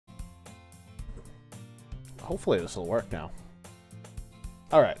hopefully this will work now.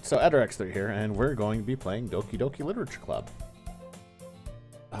 Alright, so EtherX3 here, and we're going to be playing Doki Doki Literature Club.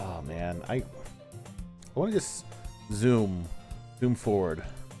 Oh man, I want to just zoom forward.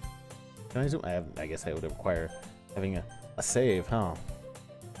 Can I zoom? I guess I would require having a save, huh?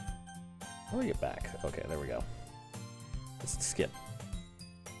 How do we get back? Okay, there we go. Let's skip.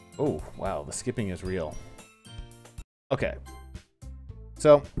 Oh, wow, the skipping is real. Okay.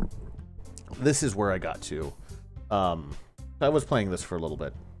 So, this is where I got to. I was playing this for a little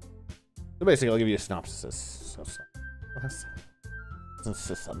bit. So basically, I'll give you a synopsis.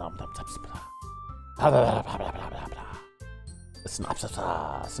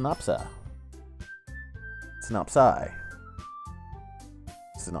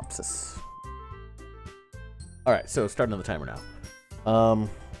 Synopsis. Alright, so starting on the timer now.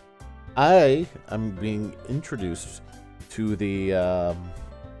 I am being introduced to the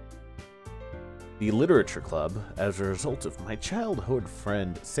Literature Club as a result of my childhood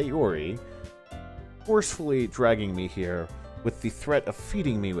friend Sayori forcefully dragging me here with the threat of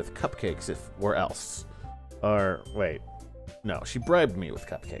feeding me with cupcakes or else. Or, wait. No, she bribed me with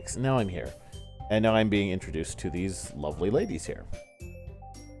cupcakes, and now I'm here. And now I'm being introduced to these lovely ladies here.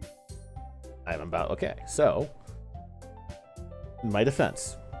 Okay, so, in my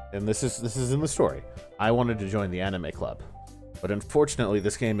defense, and this is in the story, I wanted to join the anime club. But unfortunately,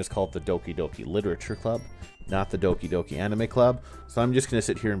 this game is called the Doki Doki Literature Club, not the Doki Doki Anime Club, so I'm just going to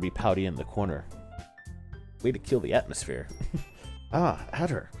sit here and be pouty in the corner. Way to kill the atmosphere. Ah,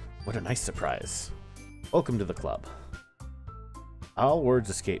 Adder, what a nice surprise. Welcome to the club. All words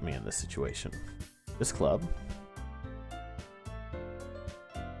escape me in this situation. This club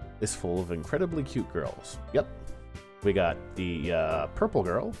is full of incredibly cute girls. Yep. We got the purple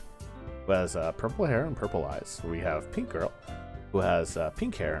girl, who has purple hair and purple eyes. We have pink girl, who has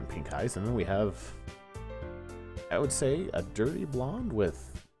pink hair and pink eyes. And then we have, I would say, a dirty blonde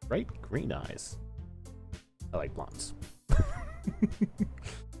with bright green eyes. I like blondes.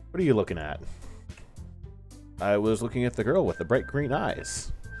 What are you looking at? I was looking at the girl with the bright green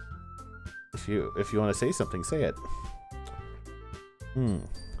eyes. If you want to say something, say it.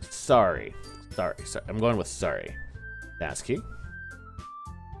 Sorry. I'm going with sorry. Natsuki.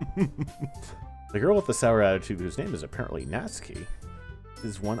 The girl with the sour attitude, whose name is apparently Natsuki,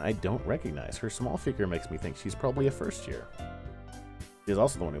 is one I don't recognize. Her small figure makes me think she's probably a first year. She is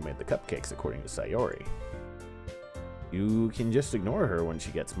also the one who made the cupcakes, according to Sayori. You can just ignore her when she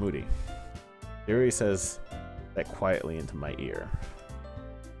gets moody. Sayori says that quietly into my ear,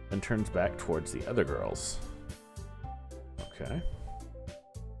 then turns back towards the other girls. Okay.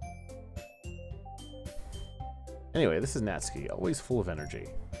 Anyway, this is Natsuki, always full of energy.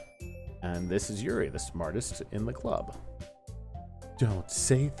 And this is Yuri, the smartest in the club. Don't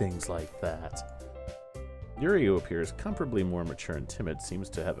say things like that. Yuri, who appears comparably more mature and timid, seems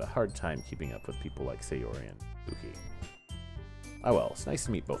to have a hard time keeping up with people like Sayori and Suki. Oh well, it's nice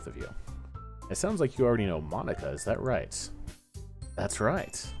to meet both of you. It sounds like you already know Monika, is that right? That's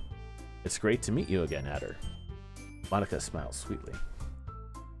right. It's great to meet you again, Adder. Monika smiles sweetly.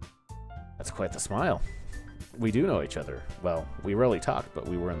 That's quite the smile. We do know each other. Well, we rarely talked, but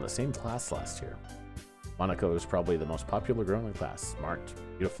we were in the same class last year. Monika was probably the most popular girl in the class. Smart,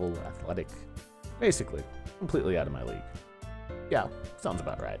 beautiful, athletic. Basically, completely out of my league. Yeah, sounds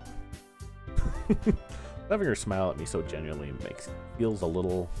about right. Having her smile at me so genuinely feels a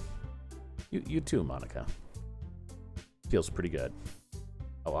little... You too, Monika. Feels pretty good.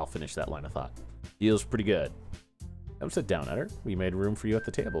 Oh, I'll finish that line of thought. Feels pretty good. Come sit down, Adder. We made room for you at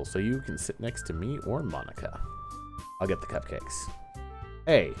the table, so you can sit next to me or Monika. I'll get the cupcakes.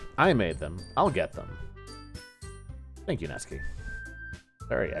 Hey, I made them. I'll get them. Thank you, Natsuki.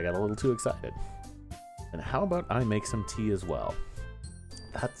 Sorry, I got a little too excited. And how about I make some tea as well?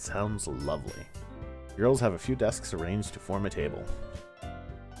 That sounds lovely. Girls have a few desks arranged to form a table.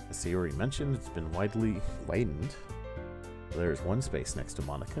 As Sayori mentioned, it's been widely widened. There is one space next to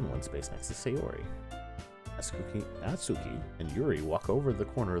Monika and one space next to Sayori. Natsuki and Yuri walk over the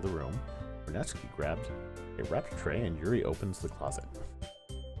corner of the room, where Natsuki grabs a wrapped tray and Yuri opens the closet.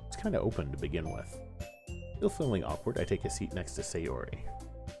 It's kind of open to begin with. Still feeling awkward, I take a seat next to Sayori.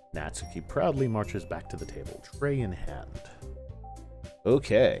 Natsuki proudly marches back to the table, tray in hand.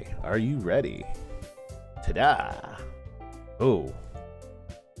 Okay, are you ready? Ta-da! Oh.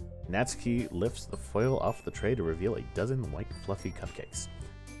 Natsuki lifts the foil off the tray to reveal a dozen white fluffy cupcakes,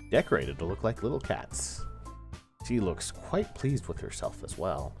 decorated to look like little cats. She looks quite pleased with herself as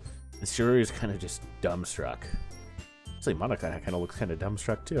well. And Sayori is kind of just dumbstruck. Actually, Monika kind of looks kind of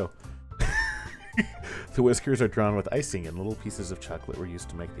dumbstruck too. The whiskers are drawn with icing and little pieces of chocolate were used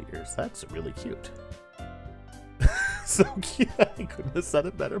to make the ears. That's really cute. So cute. I couldn't have said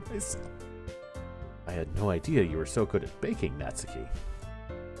it better myself. I had no idea you were so good at baking, Natsuki.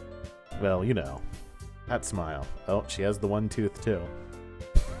 Well, you know. That smile. Oh, she has the one tooth, too.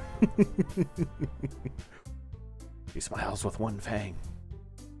 She smiles with one fang.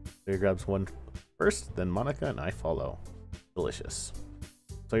 Sawyer grabs one first, then Monica and I follow. Delicious.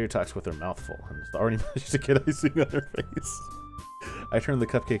 Sawyer talks with her mouth full and has already managed to get icing on her face. I turn the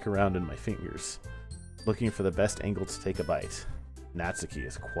cupcake around in my fingers, looking for the best angle to take a bite. Natsuki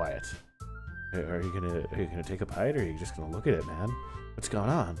is quiet. Are you gonna take a bite, or are you just gonna look at it, man? What's going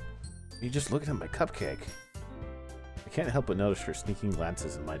on? You just looking at my cupcake. I can't help but notice her sneaking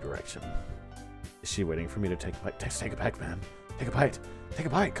glances in my direction. Is she waiting for me to take a bite? Take a bite, man. Take a bite. Take a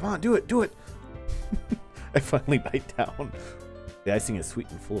bite. Come on, do it. Do it. I finally bite down. The icing is sweet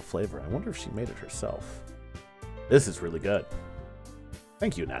and full of flavor. I wonder if she made it herself. This is really good.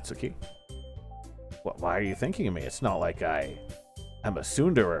 Thank you, Natsuki. Why are you thinking of me? It's not like I'm a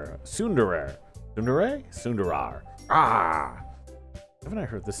Sundarer. Sundarer. Sundarar. Ah! Haven't I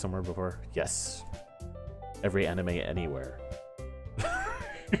heard this somewhere before? Yes. Every anime anywhere.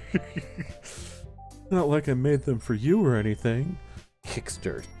 Not like I made them for you or anything. Kicks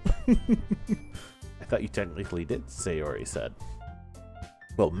dirt. I thought you technically did, Sayori said.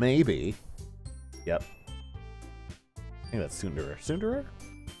 Well, maybe. Yep. I think that's Sundarer. Sundarer?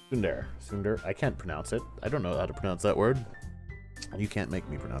 Sundar. I can't pronounce it. I don't know how to pronounce that word. And you can't make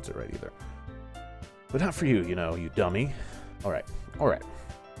me pronounce it right either. But not for you, you know, you dummy. Alright.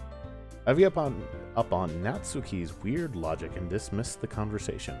 I've you up on Natsuki's weird logic and dismiss the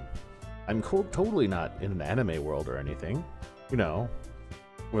conversation. I'm totally not in an anime world or anything. You know,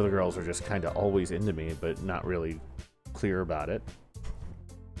 where the girls are just kind of always into me, but not really clear about it.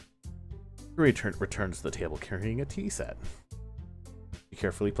 Yuri returns to the table carrying a tea set. He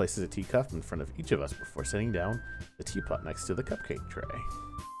carefully places a teacup in front of each of us before setting down the teapot next to the cupcake tray.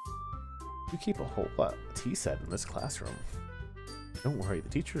 You keep a whole tea set in this classroom. Don't worry, the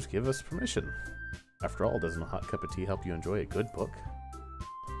teachers give us permission. After all, doesn't a hot cup of tea help you enjoy a good book?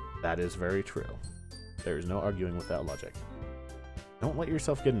 That is very true. There is no arguing with that logic. Don't let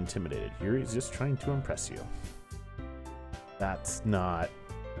yourself get intimidated. Yuri's just trying to impress you. That's not...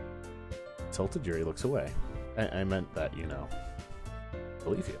 Tilted Yuri looks away. I meant that, you know.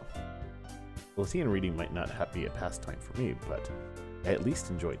 Believe you. Well, tea and reading might not be a pastime for me, but I at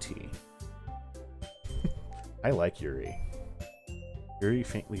least enjoy tea. I like Yuri. Yuri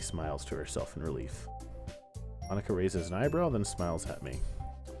faintly smiles to herself in relief. Monica raises an eyebrow, then smiles at me.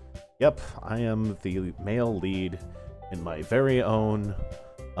 Yep, I am the male lead in my very own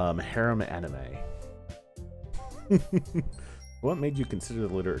harem anime. What made you consider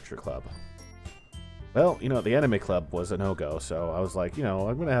the literature club? Well, you know, the anime club was a no-go, so I was like, you know,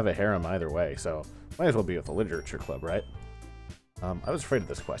 I'm going to have a harem either way, so might as well be with the literature club, right? I was afraid of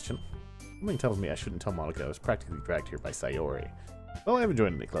this question. Something tells me I shouldn't tell Monica I was practically dragged here by Sayori. Well, I haven't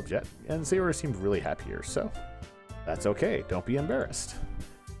joined any clubs yet, and Sayori seemed really happy here, so that's okay. Don't be embarrassed.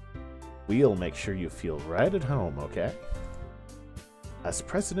 We'll make sure you feel right at home, okay? As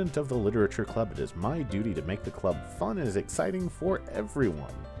president of the literature club, it is my duty to make the club fun and exciting for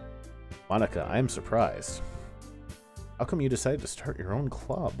everyone. Monica, I'm surprised. How come you decided to start your own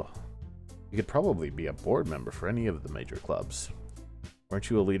club? You could probably be a board member for any of the major clubs. Weren't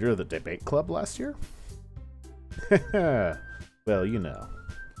you a leader of the debate club last year? Well, you know.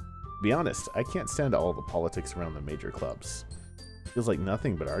 To be honest, I can't stand all the politics around the major clubs. Feels like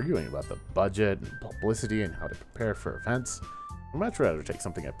nothing but arguing about the budget and publicity and how to prepare for events. I'd much rather take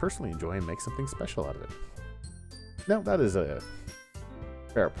something I personally enjoy and make something special out of it. Now, that is a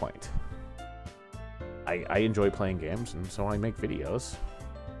fair point. I enjoy playing games, and so I make videos.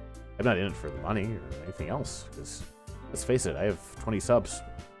 I'm not in it for the money or anything else, because, let's face it, I have 20 subs.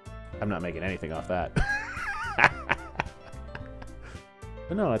 I'm not making anything off that.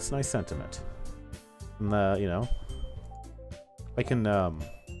 But no, it's nice sentiment. And, you know, I can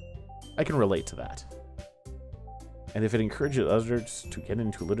relate to that. And if it encourages others to get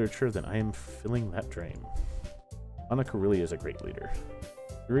into literature, then I am filling that dream. Monica really is a great leader.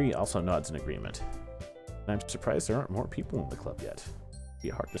 Yuri also nods in agreement. And I'm surprised there aren't more people in the club yet. It'd be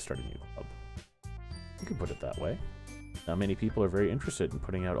hard to start a new club. You could put it that way. Not many people are very interested in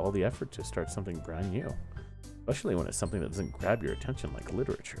putting out all the effort to start something brand new. Especially when it's something that doesn't grab your attention like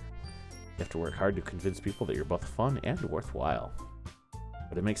literature. You have to work hard to convince people that you're both fun and worthwhile.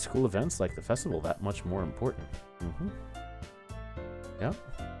 But it makes school events like the festival that much more important. Yeah.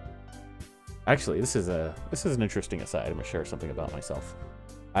 Actually, this is an interesting aside. I'm gonna share something about myself.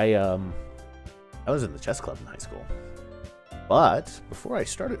 I was in the chess club in high school. But before I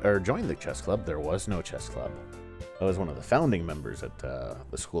started or joined the chess club, there was no chess club. I was one of the founding members at the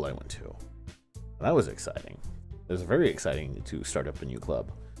school I went to. And that was exciting. It was very exciting to start up a new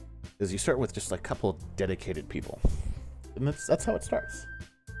club. Because you start with just like a couple dedicated people. And that's how it starts.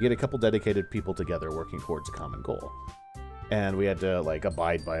 You get a couple dedicated people together working towards a common goal. And we had to like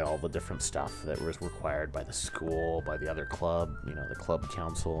abide by all the different stuff that was required by the school, by the other club, you know, the club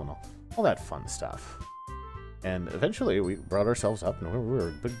council and all that fun stuff. And eventually we brought ourselves up and we were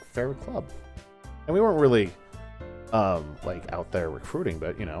a big fair club. And we weren't really like out there recruiting,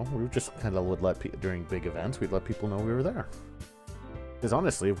 but you know, we just kind of would let during big events, we'd let people know we were there. Because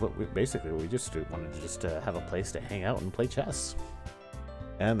honestly, we just wanted to just have a place to hang out and play chess.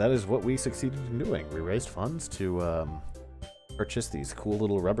 And that is what we succeeded in doing. We raised funds to purchase these cool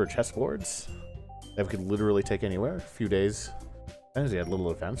little rubber chessboards that we could literally take anywhere. A few days. And we had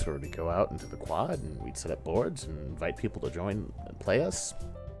little events where we'd go out into the quad and we'd set up boards and invite people to join and play us.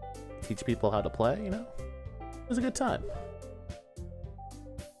 Teach people how to play, you know? It was a good time.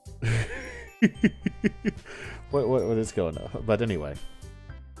 what is going on? But anyway.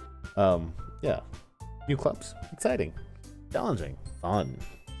 Yeah. New clubs. Exciting. Challenging. Fun.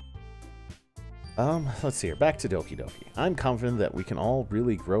 Let's see here. Back to Doki Doki. I'm confident that we can all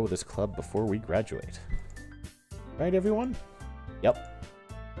really grow this club before we graduate. Right, everyone? Yep.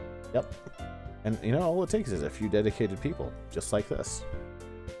 Yep. And, you know, all it takes is a few dedicated people, just like this.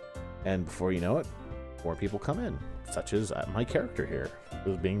 And before you know it, more people come in, such as my character here,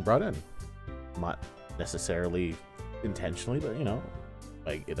 who's being brought in. Not necessarily intentionally, but, you know,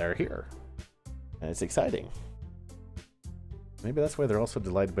 like, they're here. And it's exciting. Maybe that's why they're also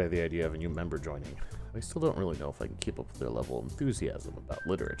delighted by the idea of a new member joining. I still don't really know if I can keep up with their level of enthusiasm about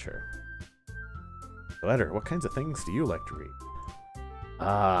literature. So, Eder, what kinds of things do you like to read?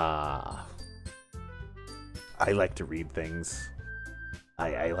 Ah. I like to read things.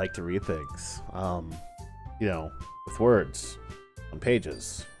 I like to read things. You know, with words. On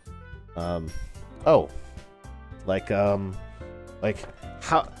pages. Oh. Like how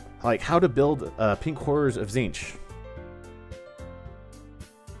to build Pink Horrors of Tzeentch.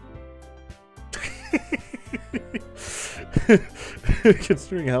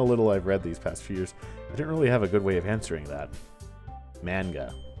 Considering how little I've read these past few years, I didn't really have a good way of answering that.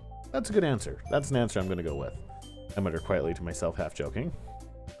 Manga. That's a good answer. That's an answer I'm going to go with. I mutter quietly to myself, half joking.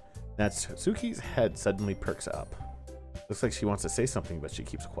 Natsuki's head suddenly perks up. Looks like she wants to say something, but she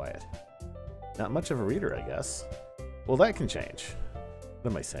keeps quiet. Not much of a reader, I guess. Well, that can change.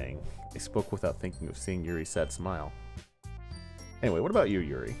 What am I saying? I spoke without thinking of seeing Yuri's sad smile. Anyway, what about you,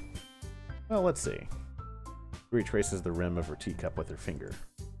 Yuri? Well, let's see. Yuri traces the rim of her teacup with her finger.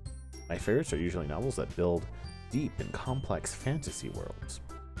 My favorites are usually novels that build deep and complex fantasy worlds.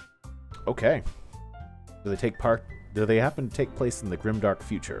 Okay. Do they happen to take place in the grimdark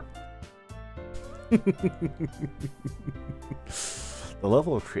future? The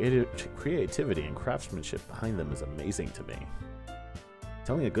level of creativity and craftsmanship behind them is amazing to me.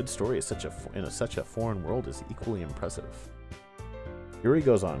 Telling a good story in such a foreign world is equally impressive. Yuri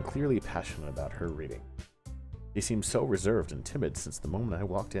goes on, clearly passionate about her reading. She seems so reserved and timid since the moment I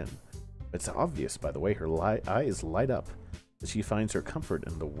walked in. It's obvious by the way her eyes light up that she finds her comfort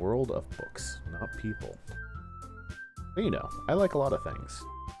in the world of books, not people. But you know, I like a lot of things.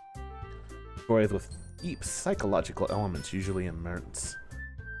 Stories with deep psychological elements usually immerse,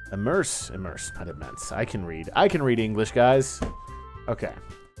 not immense. I can read English, guys. Okay.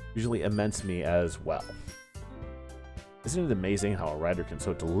 Usually immense me as well. Isn't it amazing how a writer can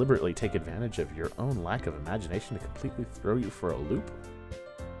so deliberately take advantage of your own lack of imagination to completely throw you for a loop?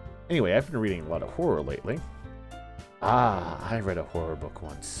 Anyway, I've been reading a lot of horror lately. I read a horror book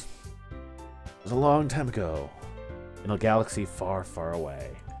once. It was a long time ago, in a galaxy far, far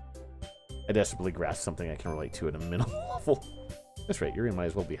away. I desperately grasped something I can relate to at a minimal level. That's right, Yuri might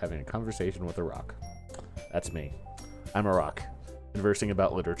as well be having a conversation with a rock. That's me. I'm a rock. Conversing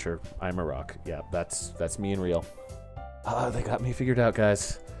about literature. I'm a rock. Yeah, that's me in real. They got me figured out,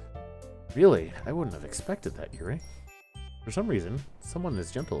 guys. Really? I wouldn't have expected that, Yuri. For some reason, someone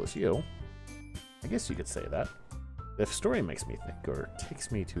as gentle as you, I guess you could say that. If a story makes me think or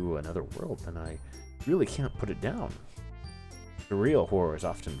takes me to another world, then I really can't put it down. Surreal horror is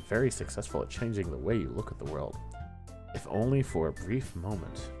often very successful at changing the way you look at the world, if only for a brief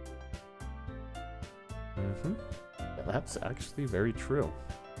moment. Yeah, that's actually very true.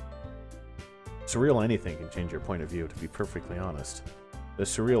 Surreal anything can change your point of view, to be perfectly honest. The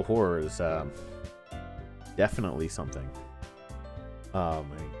surreal horror is definitely something.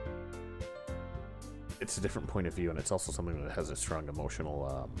 It's a different point of view, and it's also something that has a strong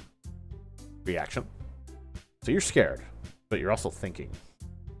emotional reaction. So you're scared, but you're also thinking.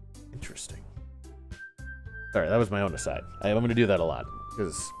 Interesting. Sorry, that was my own aside. I'm going to do that a lot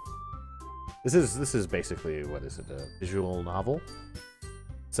because this is basically, what is it, a visual novel?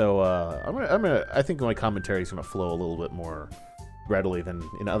 So I think my commentary is gonna flow a little bit more readily than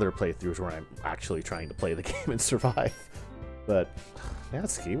in other playthroughs where I'm actually trying to play the game and survive. But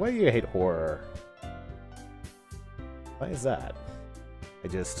Natsuki, why do you hate horror? Why is that?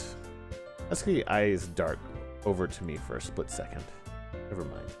 Natsuki eyes dart over to me for a split second. Never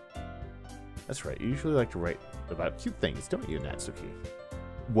mind. That's right. You usually like to write about cute things, don't you, Natsuki?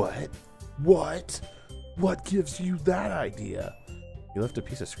 What? What gives you that idea? You left a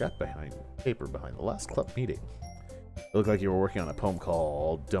piece of scrap paper behind the last club meeting. It looked like you were working on a poem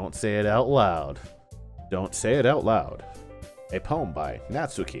called Don't Say It Out Loud. Don't Say It Out Loud. A poem by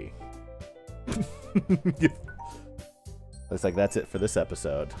Natsuki. Looks like that's it for this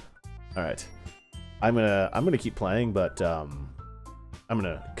episode. Alright. I'm gonna keep playing, but I'm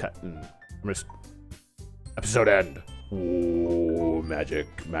gonna cut and episode end. Ooh, magic,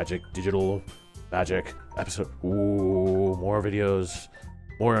 digital magic, episode. Ooh, more videos,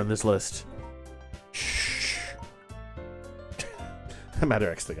 more on this list. Shh.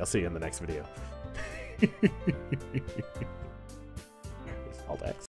 Matter X thing. I'll see you in the next video. Alt X.